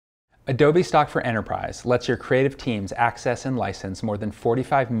Adobe Stock for Enterprise lets your creative teams access and license more than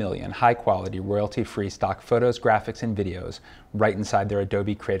 45 million high-quality, royalty-free stock photos, graphics, and videos right inside their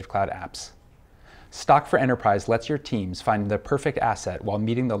Adobe Creative Cloud apps. Stock for Enterprise lets your teams find the perfect asset while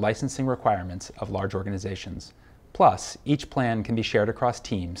meeting the licensing requirements of large organizations. Plus, each plan can be shared across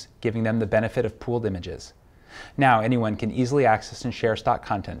teams, giving them the benefit of pooled images. Now, anyone can easily access and share stock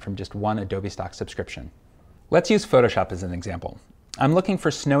content from just one Adobe Stock subscription. Let's use Photoshop as an example. I'm looking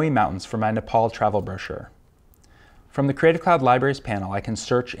for snowy mountains for my Nepal travel brochure. From the Creative Cloud Libraries panel, I can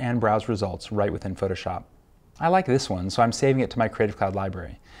search and browse results right within Photoshop. I like this one, so I'm saving it to my Creative Cloud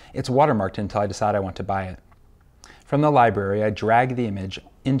library. It's watermarked until I decide I want to buy it. From the library, I drag the image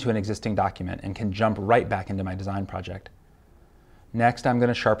into an existing document and can jump right back into my design project. Next, I'm going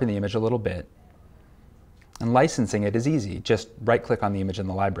to sharpen the image a little bit. And licensing it is easy. Just right-click on the image in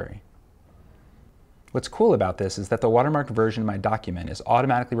the library. What's cool about this is that the watermarked version of my document is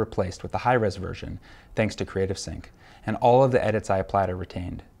automatically replaced with the high-res version thanks to Creative Sync, and all of the edits I applied are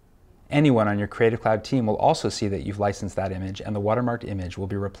retained. Anyone on your Creative Cloud team will also see that you've licensed that image, and the watermarked image will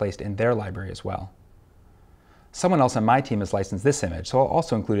be replaced in their library as well. Someone else on my team has licensed this image, so I'll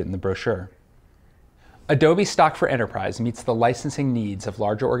also include it in the brochure. Adobe Stock for Enterprise meets the licensing needs of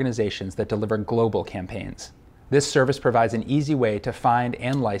larger organizations that deliver global campaigns. This service provides an easy way to find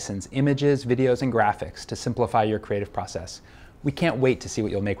and license images, videos, and graphics to simplify your creative process. We can't wait to see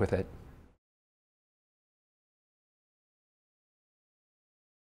what you'll make with it.